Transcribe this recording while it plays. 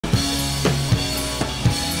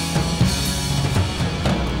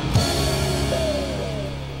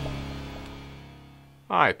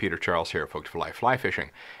Hi, Peter Charles here, Folks for Life Fly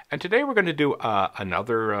Fishing. And today we're going to do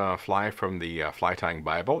another fly from the Fly Tying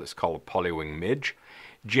Bible. It's called a Polywinged Midge.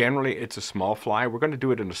 Generally, it's a small fly. We're going to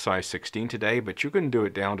do it in a size 16 today, but you can do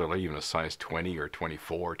it down to even a size 20 or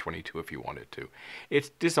 24 or 22 if you wanted to. It's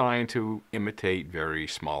designed to imitate very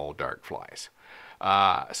small dark flies.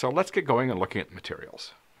 So let's get going and looking at the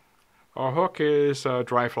materials. Our hook is a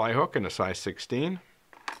dry fly hook in a size 16.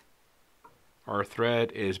 Our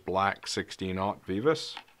thread is black 16-aught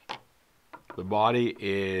Veevus. The body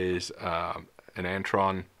is an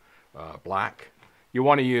Antron black. You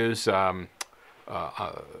want to use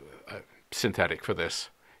synthetic for this.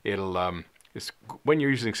 When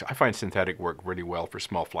you're using, I find synthetic work really well for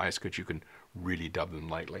small flies because you can really dub them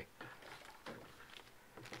lightly.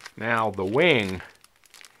 Now the wing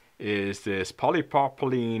is this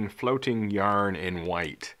polypropylene floating yarn in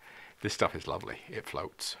white. This stuff is lovely. It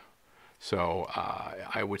floats. So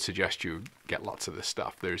I would suggest you get lots of this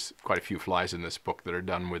stuff. There's quite a few flies in this book that are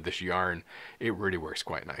done with this yarn. It really works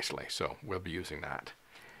quite nicely, so we'll be using that.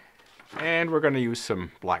 And we're going to use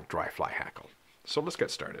some black dry fly hackle. So let's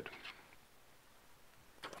get started.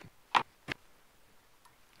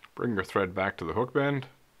 Bring your thread back to the hook bend.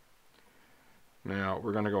 Now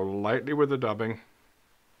we're going to go lightly with the dubbing.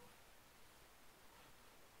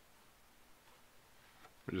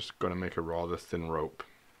 We're just going to make a rather thin rope.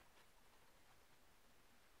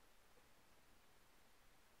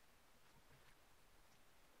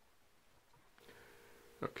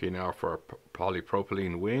 Okay, now for our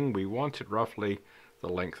polypropylene wing, we want it roughly the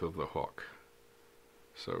length of the hook.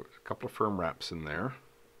 So a couple of firm wraps in there.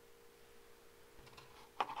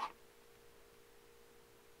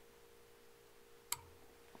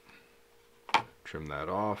 Trim that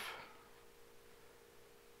off.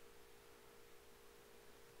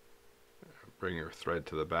 Bring your thread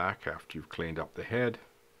to the back after you've cleaned up the head.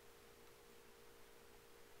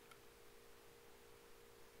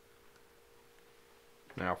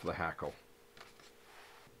 Now for the hackle.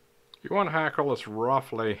 You want a hackle that's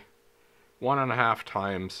roughly 1.5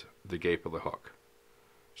 times the gape of the hook.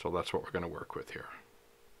 So that's what we're going to work with here.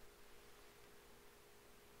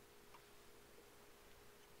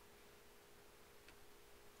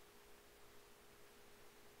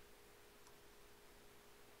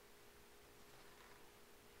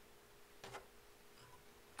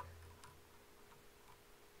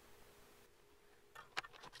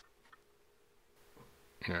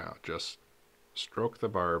 Now just stroke the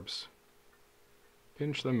barbs,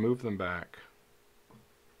 pinch them, move them back,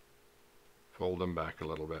 fold them back a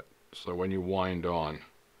little bit. So when you wind on,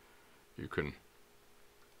 you can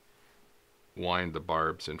wind the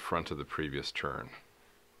barbs in front of the previous turn.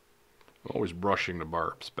 Always brushing the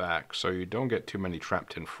barbs back so you don't get too many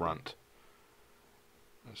trapped in front.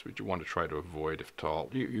 That's what you want to try to avoid if at all.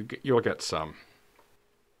 You'll get some.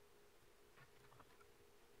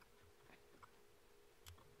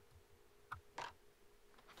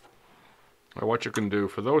 Now what you can do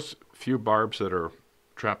for those few barbs that are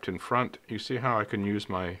trapped in front, you see how I can use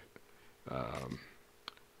my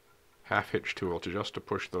half hitch tool to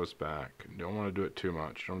push those back. You don't want to do it too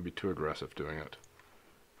much. You don't want to be too aggressive doing it.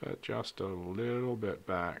 But just a little bit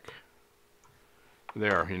back.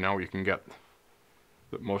 There, you can get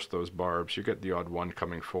most of those barbs. You get the odd one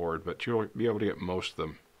coming forward, but you'll be able to get most of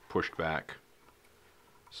them pushed back.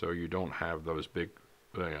 So you don't have those big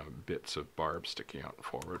bits of barb sticking out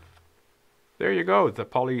forward. There you go, the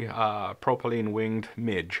polypropylene winged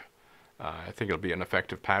midge. I think it'll be an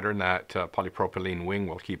effective pattern. That polypropylene wing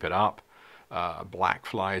will keep it up. Black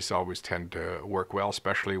flies always tend to work well,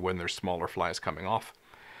 especially when there's smaller flies coming off.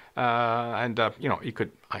 I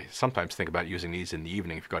sometimes think about using these in the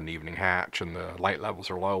evening if you've got an evening hatch and the light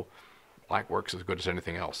levels are low. Black works as good as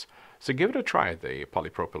anything else. So give it a try, the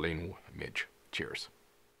polypropylene midge. Cheers.